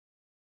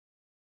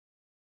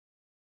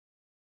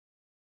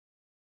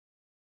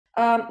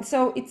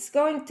So it's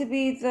going to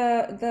be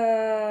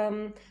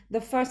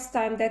the first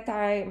time that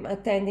I'm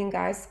attending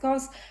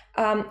ISCoS.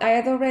 I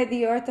had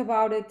already heard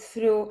about it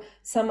through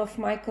some of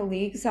my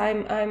colleagues.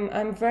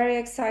 I'm very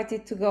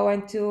excited to go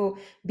and to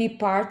be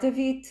part of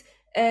it.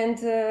 And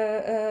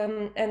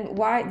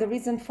why the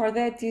reason for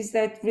that is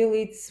that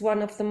really it's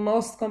one of the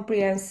most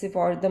comprehensive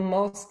or the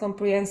most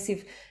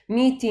comprehensive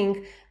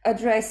meeting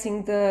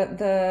addressing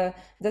the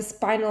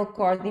spinal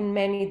cord in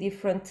many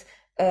different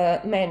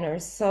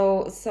manners.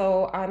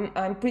 So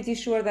I'm pretty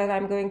sure that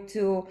I'm going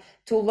to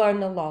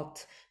learn a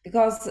lot,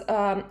 because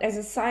as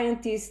a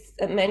scientist,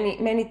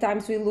 many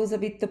times we lose a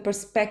bit the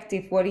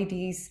perspective what it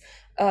is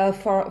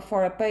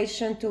for a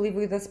patient to live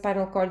with a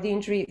spinal cord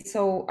injury.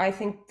 So I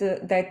think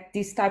that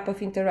this type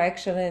of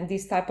interaction and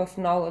this type of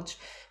knowledge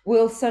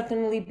will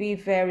certainly be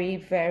very,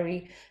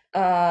 very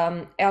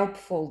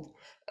helpful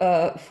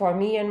for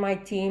me and my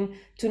team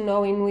to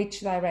know in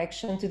which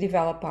direction to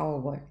develop our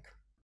work.